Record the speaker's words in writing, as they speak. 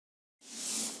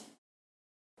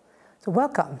So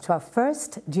welcome to our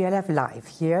first GLF Live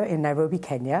here in Nairobi,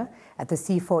 Kenya at the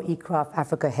C4ICRAF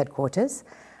Africa headquarters.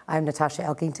 I'm Natasha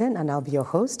Elkington and I'll be your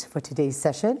host for today's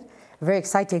session. A very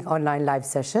exciting online live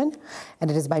session,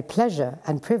 and it is my pleasure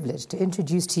and privilege to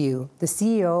introduce to you the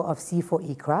CEO of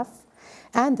C4ICRAF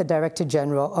and the Director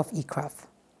General of ICRAF,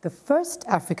 the first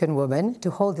African woman to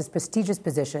hold this prestigious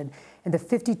position in the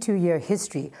 52-year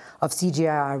history of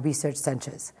CGIAR research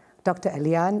centers, Dr.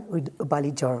 Eliane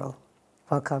Ubali-Joro.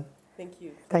 Welcome. Thank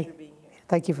you. Pleasure being here.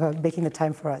 Thank you for making the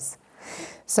time for us.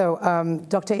 So,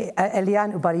 Dr.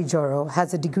 Eliane Ubali-Joro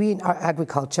has a degree in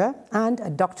agriculture and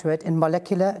a doctorate in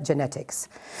molecular genetics.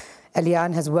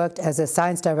 Eliane has worked as a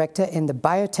science director in the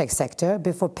biotech sector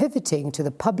before pivoting to the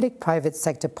public-private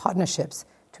sector partnerships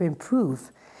to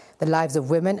improve the lives of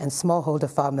women and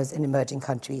smallholder farmers in emerging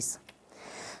countries.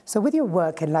 So with your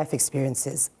work and life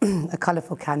experiences, a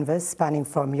colorful canvas spanning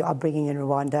from your upbringing in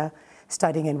Rwanda,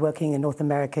 studying and working in North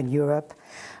America and Europe,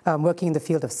 working in the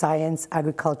field of science,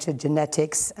 agriculture,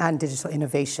 genetics, and digital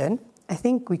innovation, I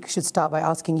think we should start by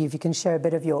asking you if you can share a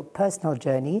bit of your personal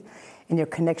journey and your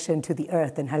connection to the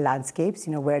earth and her landscapes,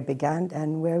 where it began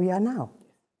and where we are now.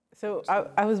 So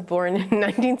I was born in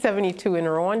 1972 in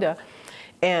Rwanda,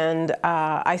 and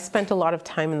I spent a lot of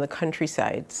time in the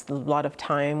countryside, a lot of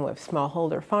time with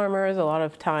smallholder farmers, a lot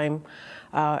of time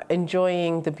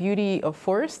enjoying the beauty of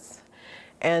forests.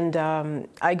 And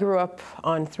I grew up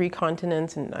on 3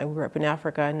 continents, and I grew up in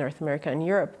Africa, North America, and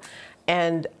Europe.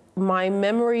 And my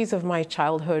memories of my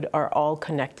childhood are all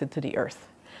connected to the earth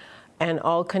and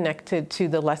all connected to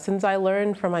the lessons I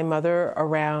learned from my mother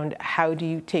around how do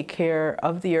you take care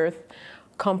of the earth,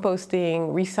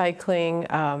 composting,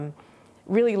 recycling,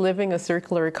 really living a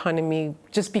circular economy,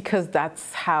 just because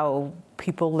that's how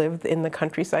people lived in the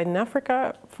countryside in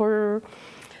Africa for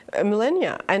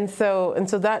millennia. And so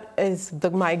that is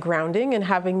my grounding. And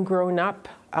having grown up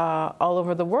all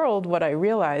over the world, what I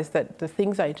realized that the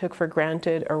things I took for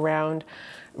granted around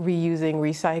reusing,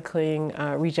 recycling,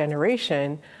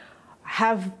 regeneration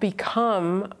have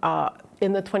become,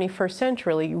 in the 21st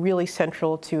century, really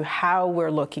central to how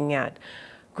we're looking at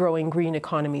growing green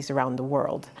economies around the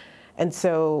world. And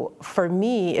so for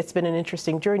me, it's been an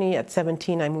interesting journey. At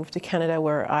 17, I moved to Canada,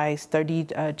 where I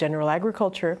studied general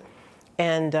agriculture.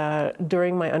 And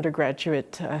during my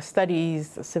undergraduate studies,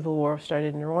 the Civil War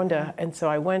started in Rwanda. And so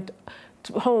I went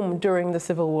home during the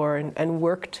Civil War and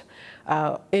worked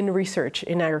in research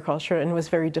in agriculture, and it was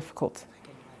very difficult.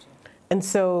 And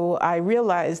so I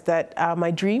realized that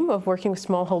my dream of working with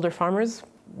smallholder farmers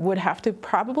would have to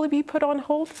probably be put on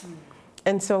hold.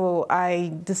 And so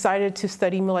I decided to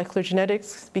study molecular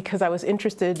genetics because I was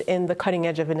interested in the cutting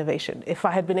edge of innovation. If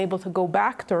I had been able to go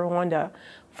back to Rwanda,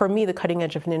 for me, the cutting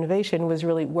edge of innovation was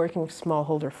really working with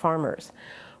smallholder farmers.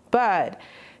 But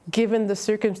given the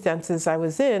circumstances I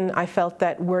was in, I felt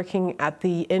that working at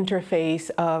the interface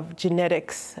of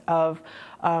genetics, of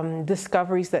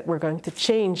discoveries that were going to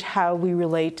change how we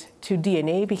relate to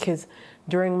DNA, because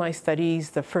during my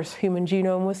studies, the first human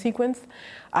genome was sequenced,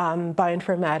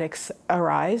 bioinformatics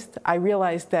arose. I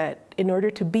realized that in order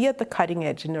to be at the cutting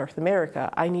edge in North America,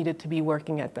 I needed to be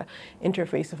working at the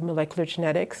interface of molecular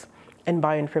genetics and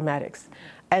bioinformatics.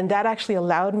 And that actually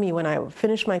allowed me, when I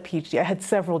finished my PhD, I had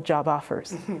several job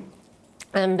offers.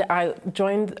 And I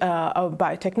joined a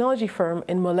biotechnology firm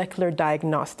in molecular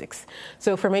diagnostics.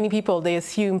 So for many people, they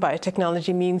assume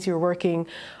biotechnology means you're working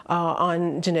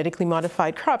on genetically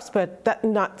modified crops, but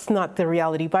that's not the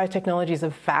reality. Biotechnology is a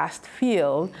vast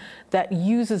field that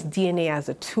uses DNA as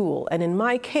a tool. And in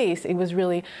my case, it was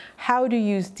really how to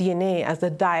use DNA as a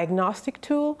diagnostic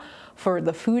tool for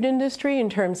the food industry in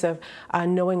terms of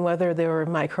knowing whether there were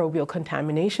microbial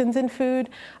contaminations in food,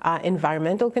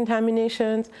 environmental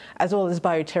contaminations, as well as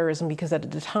bioterrorism, because at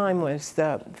the time was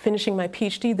finishing my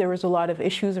PhD, there was a lot of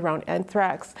issues around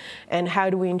anthrax and how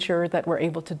do we ensure that we're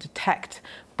able to detect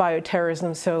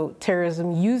bioterrorism, so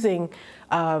terrorism using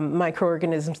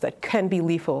microorganisms that can be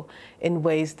lethal in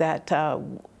ways that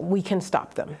we can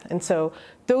stop them. And so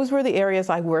those were the areas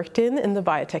I worked in the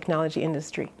biotechnology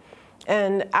industry.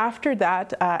 And after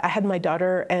that, I had my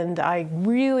daughter, and I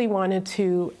really wanted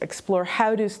to explore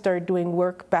how to start doing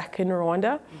work back in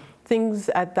Rwanda. Things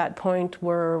at that point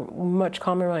were much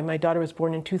calmer. My daughter was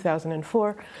born in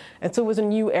 2004, and so it was a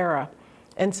new era.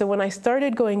 And so when I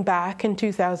started going back in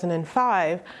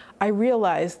 2005, I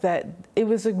realized that it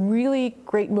was a really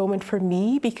great moment for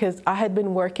me because I had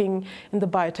been working in the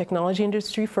biotechnology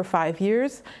industry for 5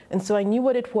 years. And so I knew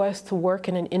what it was to work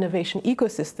in an innovation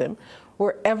ecosystem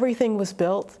where everything was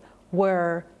built,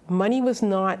 where money was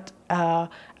not a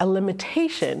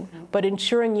limitation, but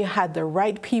ensuring you had the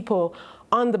right people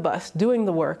on the bus doing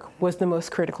the work was the most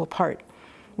critical part.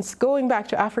 Going back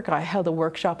to Africa, I held a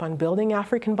workshop on building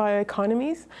African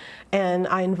bioeconomies, and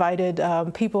I invited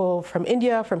people from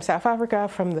India, from South Africa,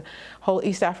 from the whole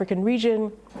East African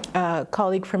region. A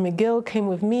colleague from McGill came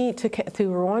with me to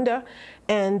Rwanda,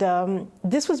 and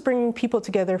this was bringing people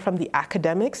together from the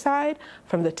academic side,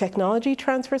 from the technology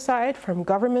transfer side, from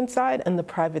government side, and the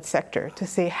private sector to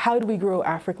say, how do we grow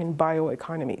African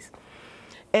bioeconomies?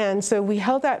 And so we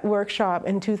held that workshop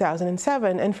in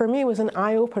 2007, and for me it was an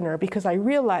eye-opener because I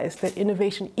realized that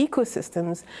innovation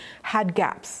ecosystems had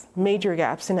gaps, major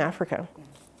gaps in Africa.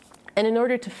 And in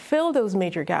order to fill those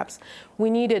major gaps, we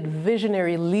needed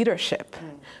visionary leadership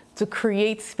to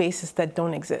create spaces that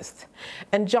don't exist.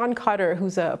 And John Kotter,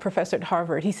 who's a professor at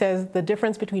Harvard, he says the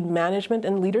difference between management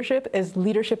and leadership is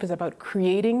about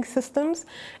creating systems,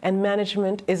 and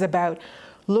management is about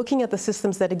looking at the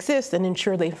systems that exist and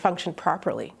ensure they function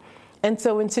properly. And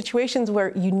so in situations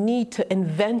where you need to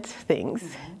invent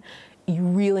things, you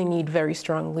really need very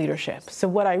strong leadership. So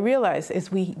what I realized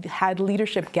is we had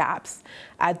leadership gaps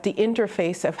at the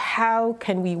interface of how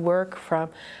can we work from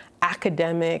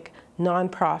academic,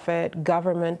 nonprofit,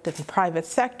 government, and private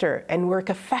sector and work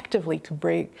effectively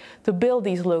to build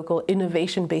these local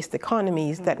innovation-based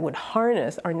economies that would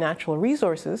harness our natural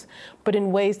resources, but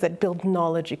in ways that build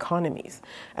knowledge economies.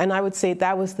 And I would say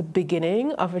that was the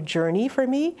beginning of a journey for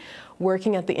me,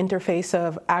 working at the interface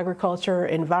of agriculture,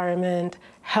 environment,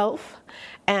 health,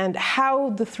 and how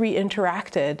the three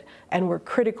interacted and were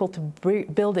critical to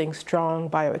building strong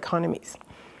bioeconomies.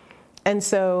 And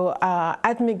so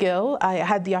at McGill, I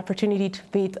had the opportunity to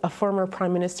meet a former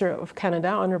Prime Minister of Canada,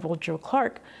 Honorable Joe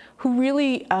Clark, who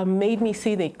really made me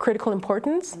see the critical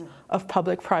importance of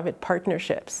public-private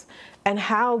partnerships and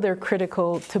how they're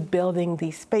critical to building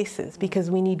these spaces, because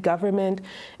we need government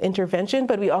intervention,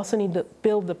 but we also need to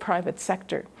build the private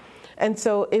sector. And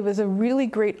so it was a really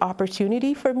great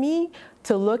opportunity for me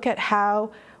to look at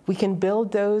how we can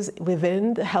build those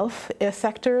within the health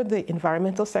sector, the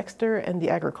environmental sector, and the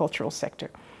agricultural sector.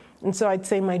 And so I'd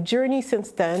say my journey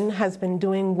since then has been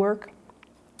doing work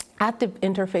at the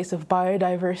interface of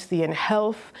biodiversity and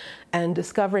health and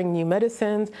discovering new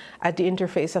medicines, at the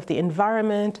interface of the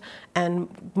environment and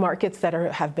markets that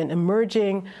have been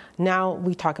emerging. Now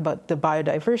we talk about the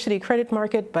biodiversity credit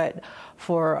market, but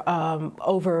for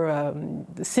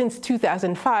since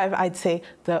 2005, I'd say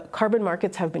the carbon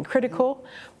markets have been critical.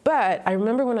 But I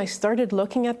remember when I started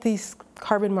looking at these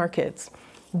carbon markets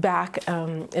back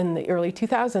in the early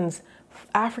 2000s,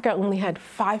 Africa only had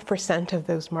 5% of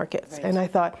those markets. Right. And I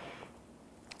thought,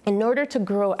 in order to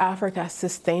grow Africa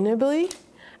sustainably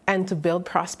and to build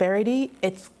prosperity,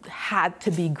 it had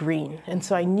to be green. And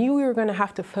so I knew we were going to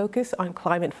have to focus on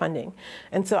climate funding.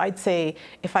 And so I'd say,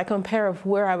 if I compare of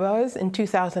where I was in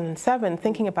 2007,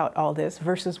 thinking about all this,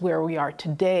 versus where we are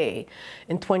today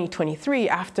in 2023,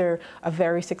 after a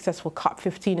very successful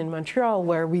COP15 in Montreal,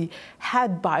 where we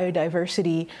had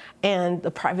biodiversity and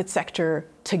the private sector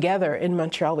together in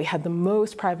Montreal. We had the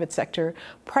most private sector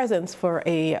presence for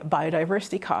a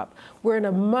biodiversity COP. We're in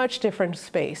a much different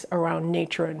space around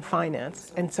nature and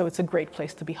finance, and so it's a great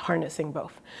place to be harnessing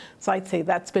both. So I'd say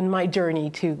that's been my journey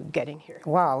to getting here.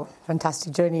 Wow,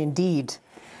 fantastic journey indeed.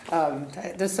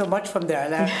 There's so much from there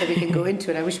that we can go into,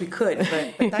 and I wish we could,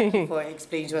 but thank you for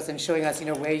explaining to us and showing us,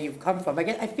 where you've come from.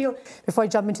 I feel, before I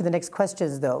jump into the next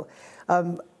questions though,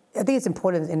 I think it's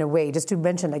important in a way just to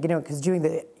mention, because during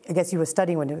I guess you were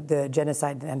studying when the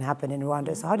genocide then happened in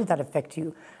Rwanda. So how did that affect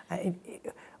you?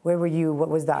 Where were you? What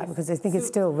was that? Because I think it's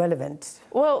still relevant.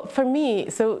 Well, for me,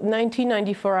 so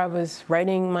 1994, I was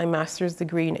writing my master's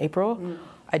degree in April.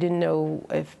 I didn't know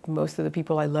if most of the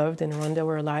people I loved in Rwanda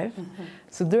were alive.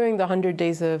 So during the 100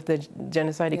 days of the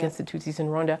genocide against the Tutsis in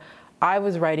Rwanda, I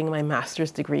was writing my master's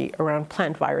degree around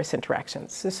plant-virus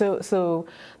interactions. So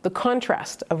the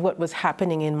contrast of what was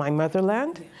happening in my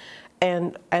motherland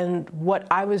and what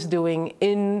I was doing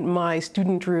in my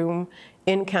student room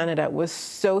in Canada was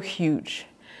so huge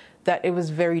that it was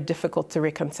very difficult to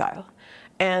reconcile.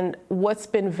 And what's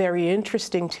been very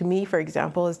interesting to me, for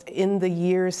example, is in the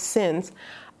years since,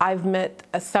 I've met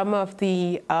some of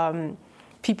the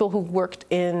people who worked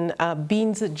in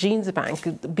beans genes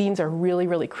bank. Beans are really,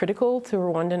 really critical to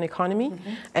Rwandan economy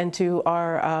and to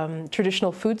our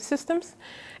traditional food systems.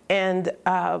 And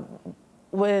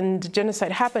when the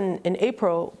genocide happened in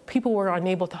April, people were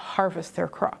unable to harvest their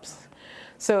crops.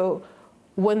 So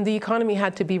when the economy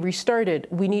had to be restarted,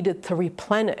 we needed to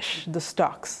replenish the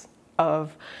stocks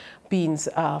of beans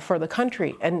for the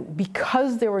country. And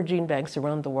because there were gene banks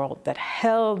around the world that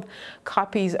held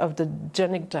copies of the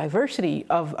genetic diversity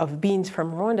of beans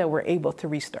from Rwanda, were able to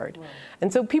restart. Wow.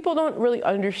 And so people don't really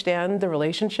understand the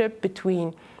relationship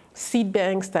between seed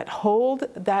banks that hold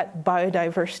that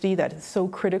biodiversity that is so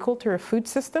critical to our food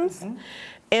systems,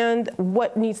 and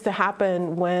what needs to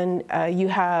happen when you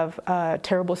have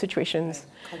terrible situations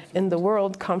in the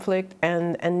world, conflict,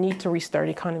 and need to restart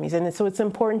economies. And so it's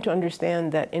important to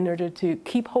understand that in order to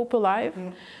keep hope alive,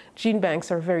 gene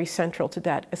banks are very central to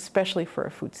that, especially for our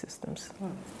food systems.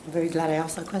 I'm very glad I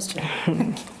asked that question.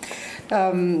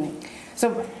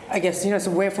 So I guess,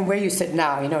 so from where you sit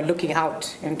now, looking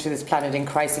out into this planet in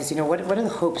crisis, what are the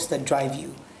hopes that drive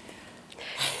you?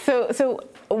 So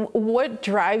what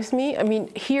drives me,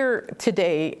 here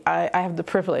today, I have the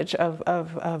privilege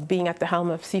of being at the helm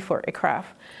of CIFOR-ICRAF.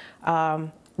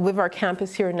 With our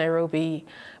campus here in Nairobi,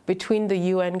 between the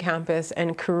UN campus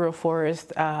and Karura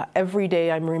Forest, every day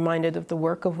I'm reminded of the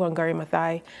work of Wangari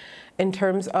Maathai in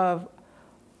terms of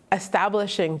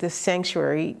establishing this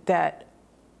sanctuary that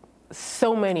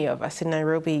so many of us in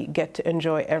Nairobi get to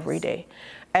enjoy every day.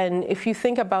 And if you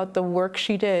think about the work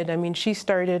she did, she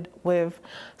started with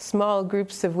small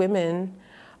groups of women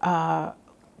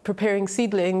preparing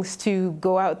seedlings to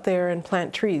go out there and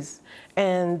plant trees.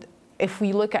 And if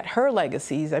we look at her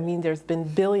legacies, there's been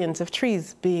billions of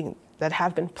trees that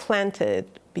have been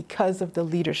planted because of the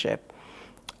leadership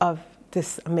of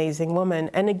this amazing woman.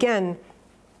 And again,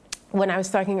 when I was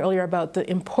talking earlier about the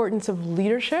importance of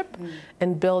leadership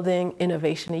and building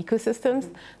innovation ecosystems,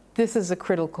 this is a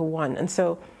critical one. And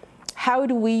so how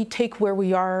do we take where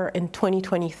we are in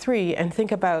 2023 and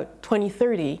think about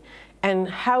 2030? And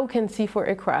how can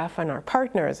CIFOR-ICRAF and our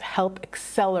partners help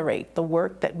accelerate the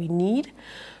work that we need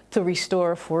to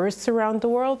restore forests around the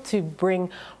world, to bring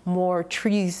more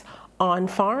trees on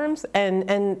farms,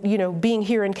 and being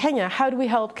here in Kenya, how do we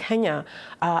help Kenya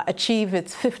achieve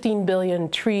its 15 billion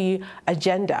tree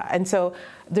agenda? And so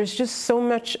there's just so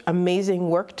much amazing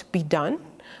work to be done,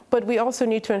 but we also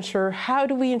need to ensure, how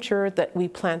do we ensure that we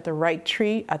plant the right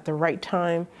tree at the right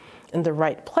time in the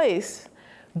right place,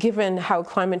 given how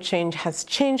climate change has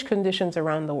changed conditions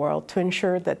around the world, to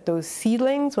ensure that those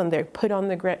seedlings, when they're put on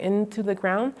into the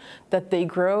ground, that they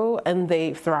grow and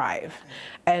they thrive.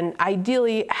 And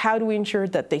ideally, how do we ensure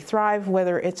that they thrive,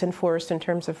 whether it's in forest in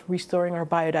terms of restoring our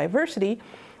biodiversity,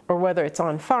 or whether it's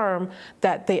on farm,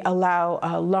 that they allow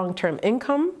long-term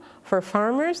income for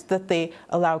farmers, that they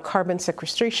allow carbon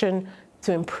sequestration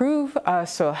to improve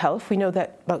soil health. We know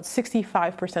that about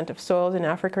 65% of soils in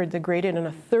Africa are degraded, and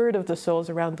a third of the soils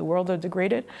around the world are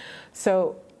degraded.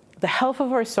 So the health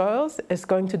of our soils is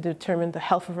going to determine the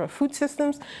health of our food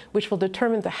systems, which will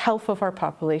determine the health of our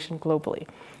population globally.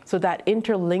 So that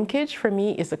interlinkage, for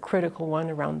me, is a critical one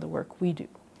around the work we do.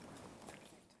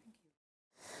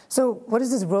 So what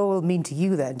does this role mean to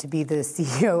you then, to be the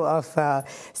CEO of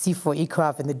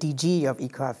CIFOR-ICRAF and the DG of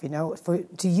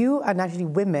ICRAF, to you and actually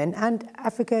women and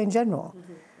Africa in general?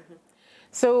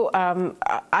 So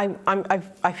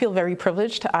I feel very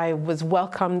privileged. I was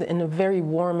welcomed in a very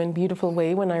warm and beautiful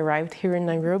way when I arrived here in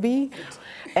Nairobi.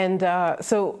 And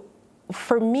so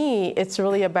for me, it's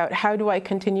really about, how do I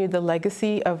continue the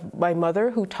legacy of my mother,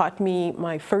 who taught me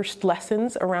my first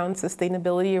lessons around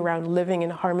sustainability, around living in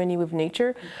harmony with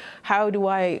nature? How do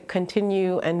I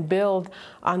continue and build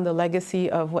on the legacy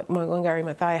of what Wangari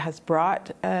Maathai has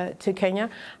brought to Kenya?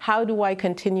 How do I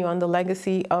continue on the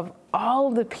legacy of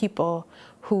all the people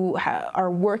who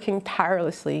are working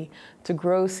tirelessly to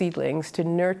grow seedlings, to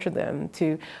nurture them,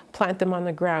 to plant them on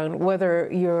the ground, whether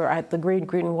you're at the Great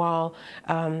Green Wall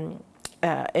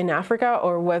in Africa,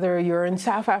 or whether you're in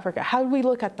South Africa? How do we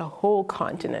look at the whole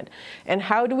continent? And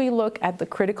how do we look at the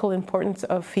critical importance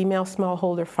of female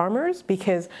smallholder farmers?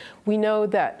 Because we know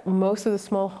that most of the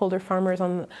smallholder farmers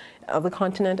on the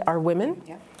continent are women.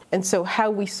 Yeah. And so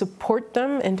how we support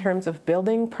them in terms of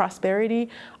building prosperity,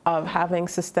 of having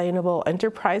sustainable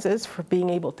enterprises for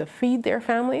being able to feed their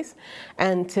families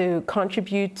and to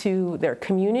contribute to their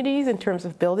communities in terms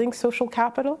of building social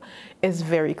capital, is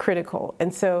very critical.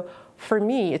 And so for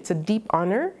me, it's a deep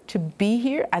honor to be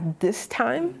here at this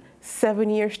time,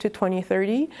 7 years to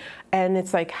 2030. And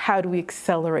it's like, how do we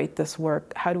accelerate this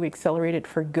work? How do we accelerate it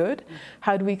for good?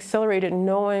 How do we accelerate it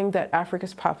knowing that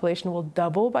Africa's population will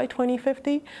double by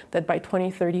 2050, that by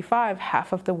 2035,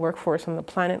 half of the workforce on the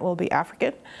planet will be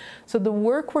African? So the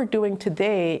work we're doing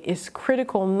today is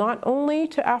critical not only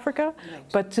to Africa,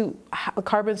 but to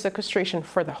carbon sequestration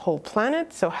for the whole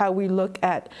planet. So how we look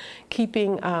at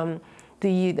keeping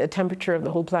the temperature of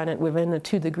the whole planet within the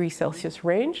 2 degrees Celsius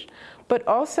range, but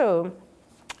also,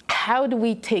 how do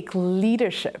we take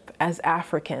leadership as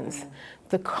Africans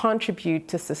to contribute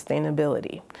to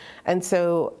sustainability? And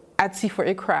so at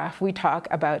C4ICRAF, we talk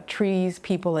about trees,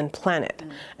 people, and planet.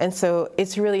 And so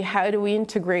it's really, how do we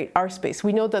integrate our space?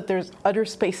 We know that there's other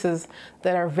spaces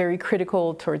that are very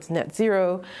critical towards net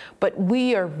zero, but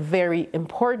we are very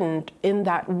important in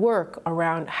that work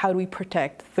around how do we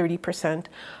protect 30%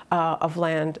 of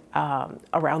land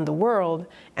around the world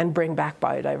and bring back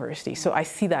biodiversity. So I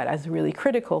see that as really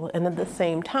critical. And at the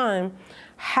same time,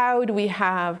 how do we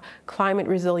have climate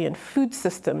resilient food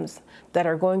systems that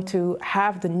are going to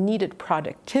have the needed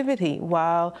productivity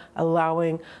while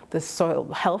allowing the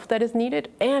soil health that is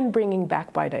needed and bringing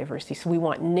back biodiversity? So we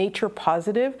want nature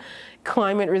positive,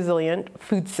 climate resilient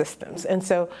food systems. And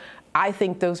so I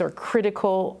think those are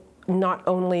critical not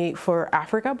only for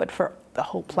Africa, but for the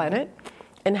whole planet.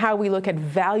 And how we look at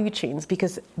value chains,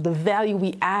 because the value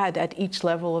we add at each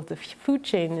level of the food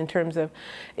chain in terms of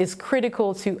is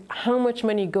critical to how much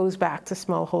money goes back to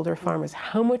smallholder farmers,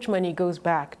 how much money goes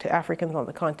back to Africans on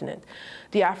the continent.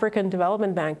 The African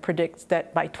Development Bank predicts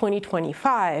that by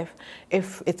 2025,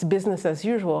 if it's business as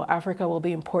usual, Africa will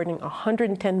be importing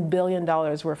 $110 billion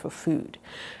worth of food.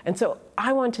 And so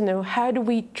I want to know, how do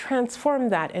we transform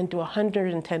that into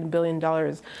 $110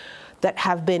 billion that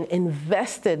have been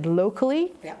invested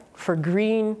locally for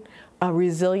green,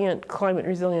 resilient, climate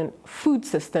resilient food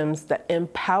systems that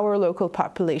empower local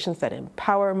populations, that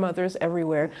empower mothers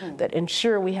everywhere, that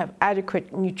ensure we have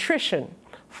adequate nutrition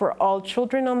for all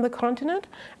children on the continent,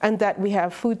 and that we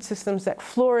have food systems that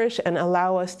flourish and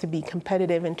allow us to be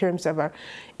competitive in terms of our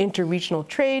interregional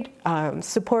trade,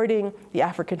 supporting the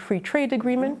African Free Trade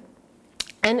Agreement,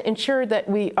 and ensure that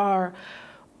we are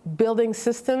building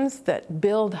systems that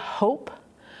build hope,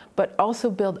 but also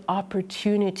build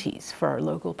opportunities for our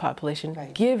local population,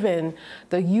 given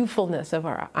the youthfulness of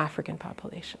our African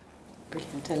population.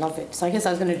 Brilliant, I love it. So I guess I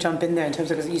was going to jump in there in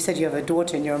terms of, because you said you have a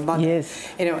daughter and you're a mother.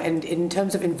 Yes. You know, and in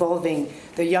terms of involving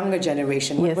the younger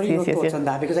generation, what are your thoughts on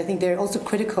that? Because I think they're also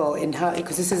critical in how,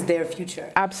 because this is their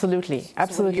future. Absolutely,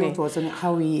 absolutely. So what are your thoughts on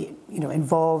how we,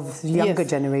 involve the younger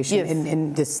generation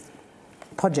in this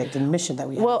project and mission that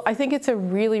we have? Well, I think it's a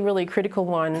really, really critical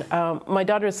one. My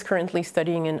daughter is currently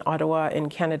studying in Ottawa in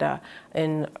Canada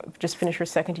and just finished her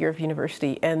second year of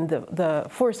university. And the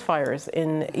forest fires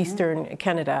in eastern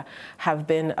Canada have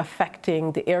been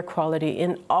affecting the air quality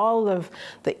in all of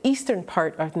the eastern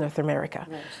part of North America.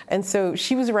 Right. And so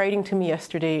she was writing to me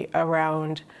yesterday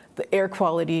around the air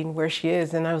quality and where she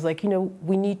is. And I was like,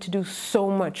 we need to do so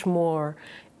much more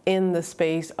in the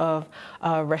space of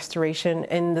restoration,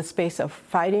 in the space of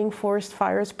fighting forest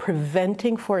fires,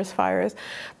 preventing forest fires,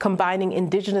 combining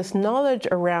indigenous knowledge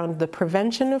around the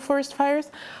prevention of forest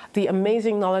fires, the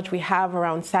amazing knowledge we have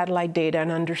around satellite data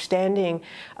and understanding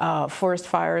forest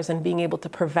fires and being able to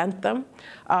prevent them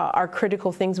are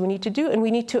critical things we need to do. And we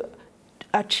need to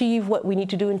achieve what we need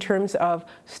to do in terms of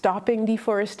stopping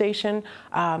deforestation,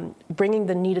 bringing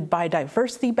the needed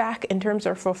biodiversity back in terms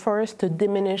of for forests to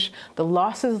diminish the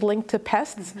losses linked to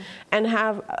pests, and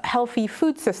have healthy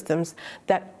food systems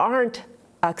that aren't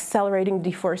accelerating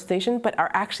deforestation, but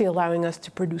are actually allowing us to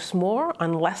produce more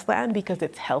on less land because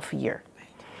it's healthier.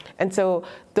 And so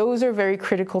those are very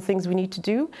critical things we need to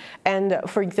do. And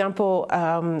for example,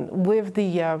 with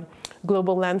the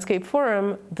Global Landscape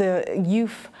Forum, the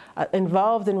youth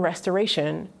involved in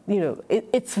restoration,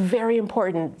 it's very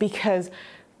important because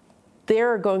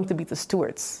they're going to be the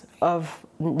stewards of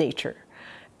nature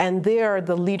and they are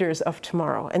the leaders of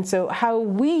tomorrow. And so how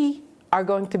we are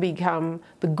going to become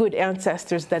the good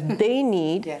ancestors that they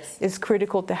need is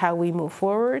critical to how we move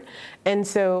forward. And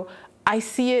so I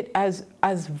see it as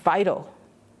vital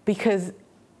because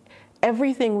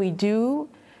everything we do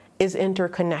is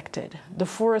interconnected. The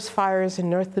forest fires in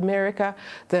North America,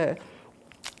 the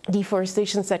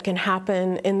deforestations that can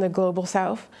happen in the global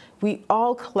south, we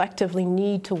all collectively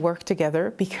need to work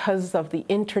together because of the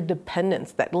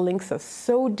interdependence that links us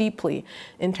so deeply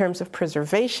in terms of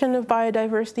preservation of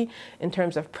biodiversity, in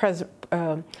terms of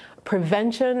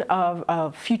prevention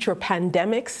of future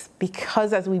pandemics,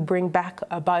 because as we bring back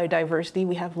biodiversity,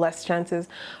 we have less chances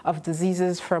of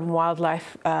diseases from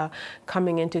wildlife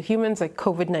coming into humans, like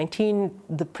COVID-19,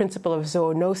 the principle of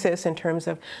zoonosis in terms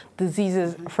of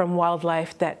diseases from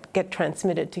wildlife that get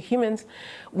transmitted to humans.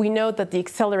 We know that the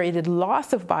accelerated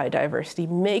loss of biodiversity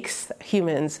makes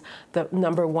humans the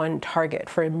 #1 target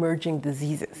for emerging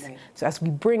diseases. Right. So as we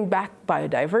bring back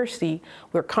biodiversity,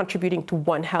 we're contributing to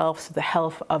One Health, so the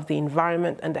health of the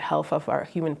environment and the health of our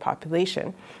human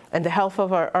population and the health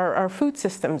of our food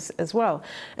systems as well.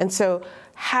 And so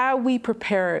how we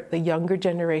prepare the younger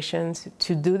generations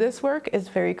to do this work is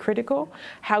very critical.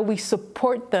 How we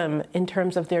support them in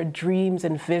terms of their dreams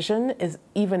and vision is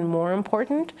even more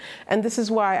important. And this is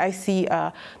why I see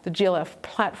the GLF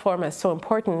platform as so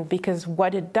important, because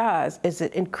what it does is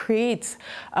it creates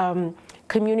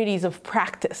communities of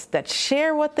practice that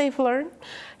share what they've learned.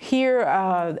 Here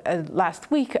last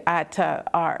week at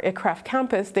our ICRAF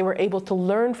campus, they were able to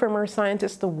learn from our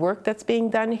scientists the work that's being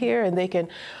done here, and they can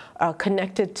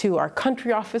connect it to our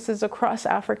country offices across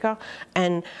Africa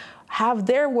and have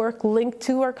their work linked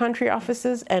to our country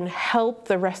offices and help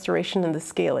the restoration and the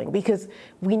scaling, because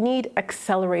we need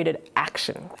accelerated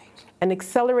action. And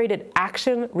accelerated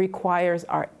action requires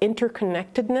our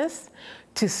interconnectedness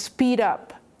to speed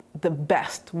up the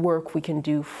best work we can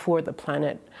do for the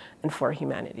planet and for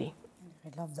humanity.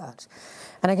 I love that.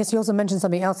 And I guess you also mentioned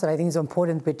something else that I think is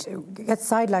important, which gets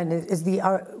sidelined, is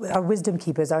our wisdom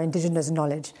keepers, our indigenous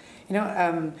knowledge.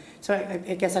 So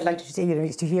I guess I'd like to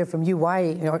say, to hear from you why,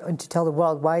 and to tell the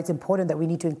world why it's important that we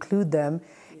need to include them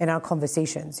in our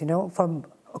conversations, from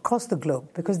across the globe,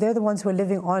 because they're the ones who are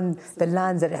living on the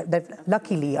lands that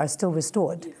luckily are still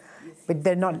restored. But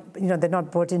they're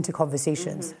not brought into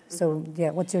conversations. So,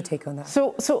 what's your take on that?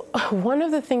 So one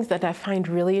of the things that I find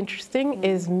really interesting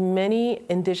is many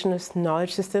indigenous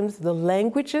knowledge systems, the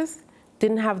languages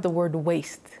didn't have the word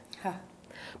waste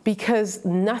because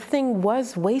nothing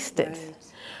was wasted. Right.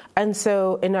 And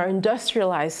so in our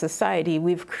industrialized society,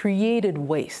 we've created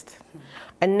waste.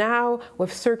 And now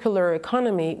with circular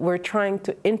economy, we're trying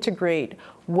to integrate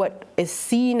what is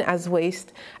seen as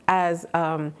waste as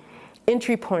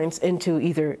entry points into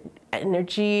either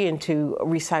energy, into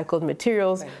recycled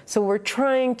materials. Right. So we're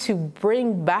trying to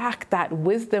bring back that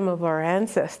wisdom of our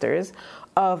ancestors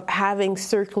of having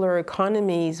circular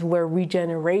economies where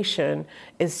regeneration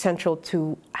is central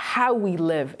to how we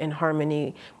live in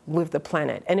harmony with the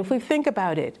planet. And if we think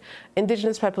about it,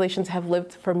 indigenous populations have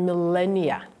lived for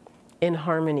millennia in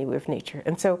harmony with nature.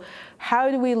 And so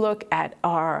how do we look at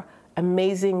our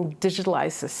amazing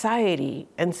digitalized society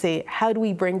and say, how do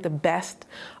we bring the best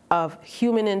of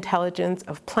human intelligence,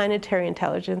 of planetary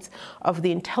intelligence, of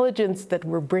the intelligence that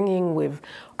we're bringing with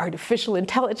artificial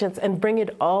intelligence, and bring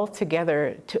it all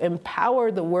together to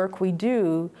empower the work we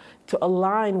do to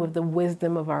align with the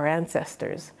wisdom of our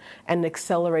ancestors and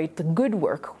accelerate the good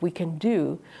work we can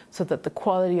do so that the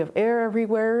quality of air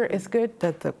everywhere is good,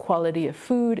 that the quality of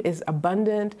food is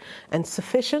abundant and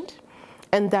sufficient,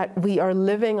 and that we are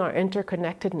living our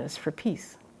interconnectedness for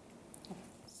peace.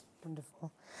 Wonderful.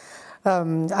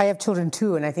 I have children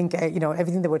too, and I think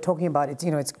everything that we're talking about,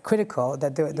 it's critical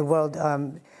that the world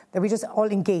that we just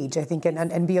all engage, I think,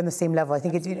 and be on the same level. I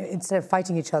think instead of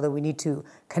fighting each other, we need to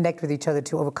connect with each other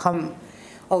to overcome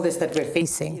all this that we're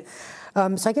facing.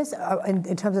 Yes. So I guess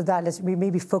in terms of that, we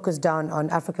maybe focus down on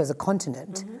Africa as a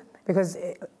continent. Mm-hmm. Because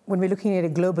when we're looking at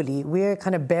it globally, we're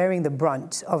kind of bearing the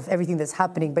brunt of everything that's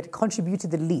happening, but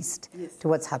contributed the least to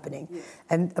what's happening. Yes.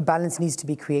 And a balance needs to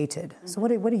be created. Mm-hmm. So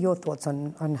what are your thoughts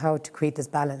on how to create this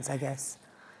balance, I guess?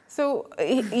 So,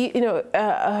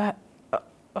 a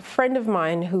friend of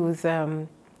mine who's a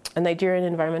Nigerian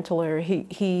environmental lawyer,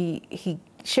 he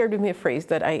shared with me a phrase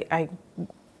that I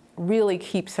really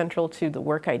keep central to the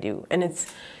work I do. And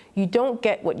it's, you don't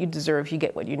get what you deserve, you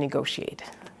get what you negotiate.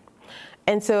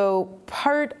 And so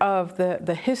part of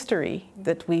the history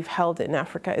that we've held in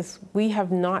Africa is we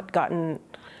have not gotten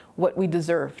what we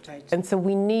deserved. Right. And so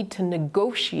we need to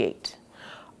negotiate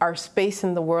our space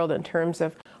in the world in terms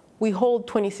of, we hold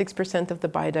 26% of the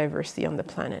biodiversity on the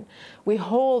planet. We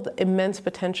hold immense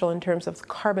potential in terms of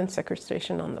carbon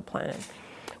sequestration on the planet.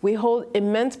 We hold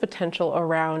immense potential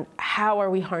around how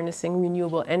are we harnessing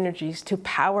renewable energies to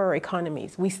power our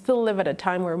economies. We still live at a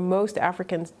time where most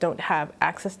Africans don't have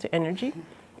access to energy.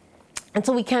 And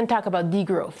so we can't talk about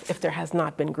degrowth if there has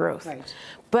not been growth. Right.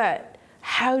 But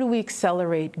how do we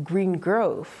accelerate green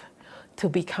growth to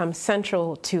become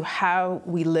central to how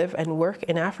we live and work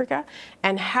in Africa?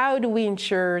 And how do we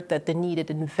ensure that the needed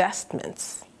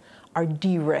investments are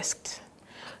de-risked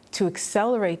to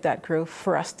accelerate that growth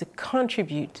for us to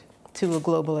contribute to a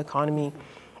global economy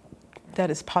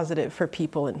that is positive for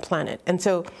people and planet? And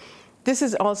so this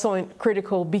is also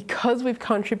critical because we've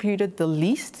contributed the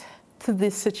least to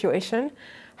this situation.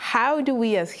 How do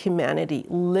we as humanity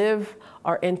live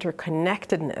our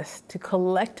interconnectedness to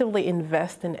collectively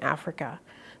invest in Africa,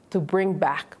 to bring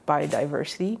back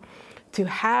biodiversity, to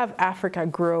have Africa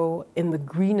grow in the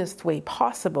greenest way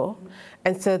possible.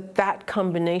 And so that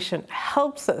combination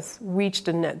helps us reach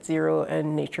the net zero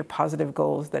and nature positive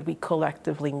goals that we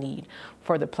collectively need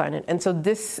for the planet. And so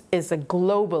this is a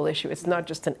global issue. It's not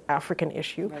just an African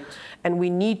issue. Right. And we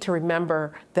need to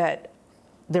remember that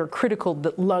they're critical.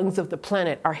 The lungs of the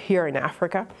planet are here in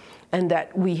Africa, and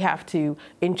that we have to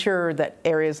ensure that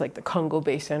areas like the Congo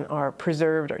Basin are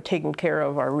preserved, are taken care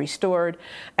of, are restored.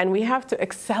 And we have to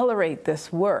accelerate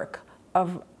this work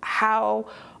of how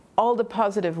all the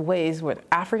positive ways where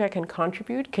Africa can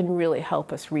contribute can really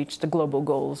help us reach the global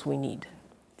goals we need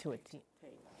to attain.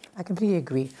 I completely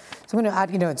agree. So I'm going to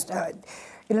add,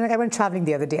 like I went traveling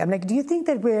the other day. I'm like, do you think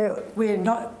that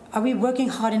are we working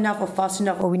hard enough or fast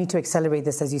enough, or we need to accelerate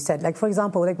this, as you said? Like, for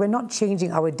example, like we're not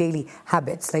changing our daily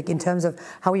habits, like in terms of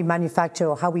how we manufacture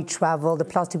or how we travel, the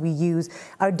plastic we use,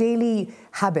 our daily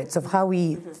habits of how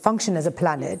we function as a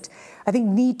planet, I think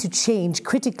need to change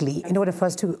critically in order for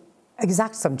us to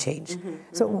exact some change.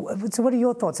 So what are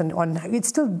your thoughts on it's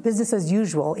still business as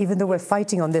usual, even though we're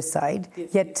fighting on this side,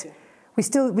 yet we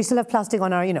still have plastic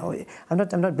on our, I'm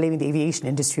not blaming the aviation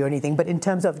industry or anything, but in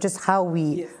terms of just how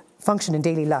we function in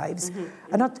daily lives,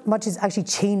 and not much is actually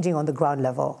changing on the ground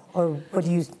level. Or what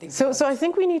do you think? So I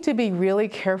think we need to be really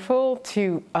careful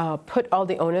to put all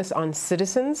the onus on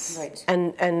citizens, right,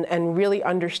 and really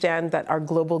understand that our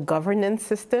global governance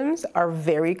systems are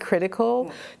very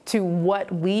critical to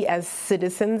what we as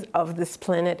citizens of this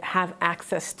planet have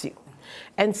access to.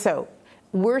 And so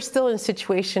we're still in a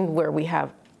situation where we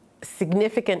have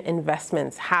significant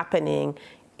investments happening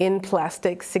in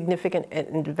plastics, significant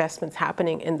investments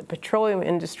happening in the petroleum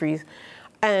industries.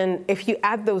 And if you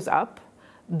add those up,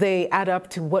 they add up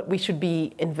to what we should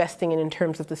be investing in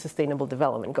terms of the Sustainable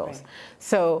Development Goals. Right.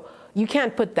 So you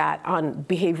can't put that on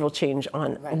behavioral change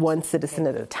on one citizen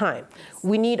at a time.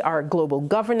 We need our global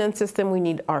governance system, we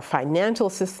need our financial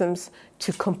systems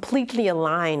to completely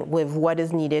align with what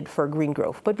is needed for green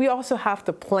growth. But we also have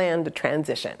to plan the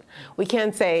transition. We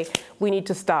can't say we need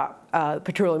to stop the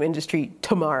petroleum industry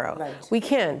tomorrow. Right. We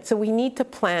can't. So we need to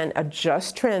plan a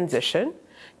just transition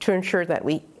to ensure that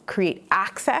we create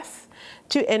access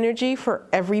to energy for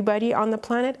everybody on the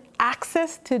planet,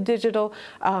 access to digital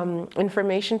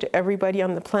information to everybody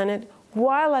on the planet,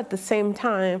 while at the same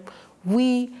time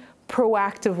we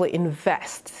proactively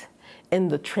invest in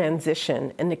the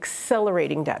transition and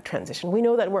accelerating that transition. We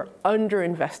know that we're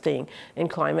underinvesting in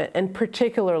climate, and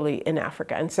particularly in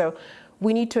Africa. And so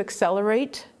we need to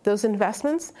accelerate those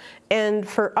investments. And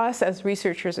for us as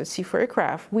researchers at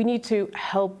C4ICRAF, we need to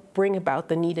help bring about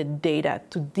the needed data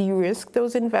to de-risk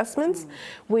those investments.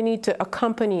 We need to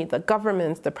accompany the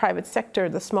governments, the private sector,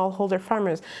 the smallholder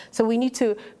farmers. So we need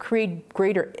to create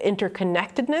greater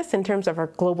interconnectedness in terms of our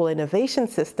global innovation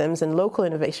systems and local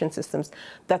innovation systems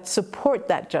that support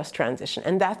that just transition.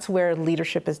 And that's where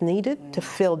leadership is needed to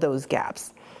fill those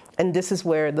gaps. And this is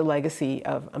where the legacy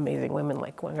of amazing women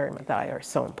like Wangari Maathai are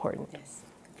so important. Yes,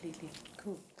 completely.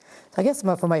 Cool. So I guess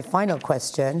for my final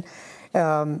question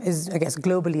is, I guess,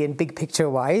 globally and big picture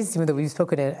wise, even though we've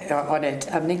spoken on it,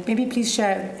 Nick, maybe please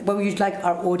share what you'd like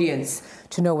our audience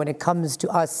to know when it comes to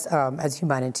us as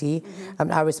humanity,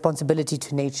 our responsibility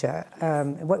to nature.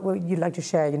 What would you like to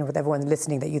share, with everyone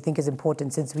listening that you think is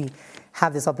important, since we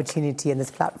have this opportunity and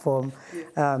this platform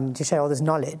to share all this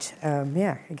knowledge?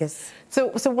 I guess. So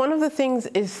one of the things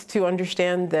is to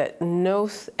understand that no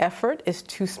effort is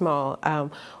too small.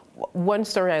 One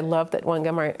story I love that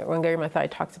Wangari Maathai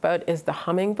talks about is the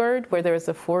hummingbird, where there was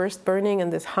a forest burning,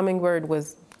 and this hummingbird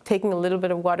was taking a little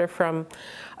bit of water from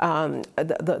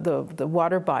the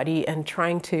water body and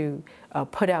trying to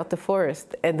put out the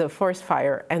forest and the forest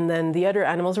fire. And then the other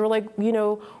animals were like,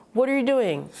 what are you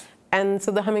doing? And so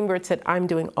the hummingbird said, I'm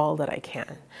doing all that I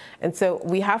can. And so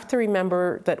we have to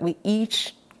remember that we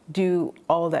each do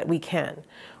all that we can.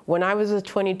 When I was a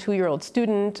 22-year-old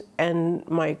student and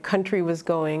my country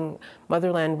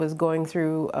motherland was going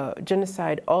through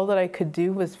genocide, all that I could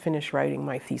do was finish writing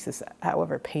my thesis,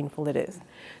 however painful it is.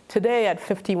 Today, at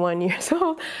 51 years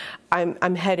old,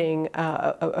 I'm heading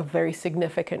a very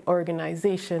significant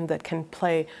organization that can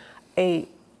play a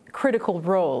critical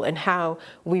role in how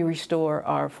we restore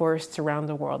our forests around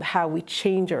the world, how we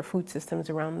change our food systems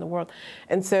around the world.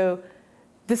 And so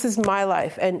this is my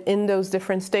life, and in those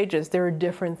different stages, there are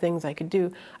different things I could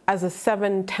do. As a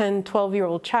 7, 10,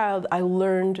 12-year-old child, I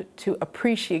learned to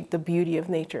appreciate the beauty of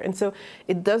nature. And so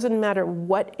it doesn't matter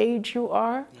what age you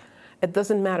are, it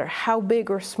doesn't matter how big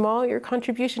or small your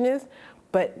contribution is,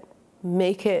 but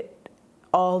make it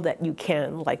all that you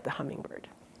can, like the hummingbird.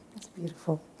 That's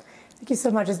beautiful. Thank you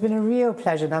so much. It's been a real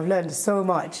pleasure, and I've learned so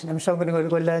much, and I'm sure I'm going to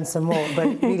go learn some more.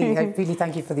 But really, I really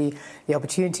thank you for the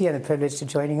opportunity and the privilege to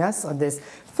joining us on this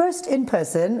first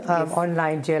in-person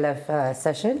online GLF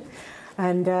session.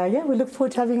 And yeah, we look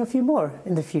forward to having a few more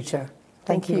in the future.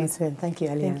 Thank you, Eliane. Thank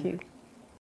you.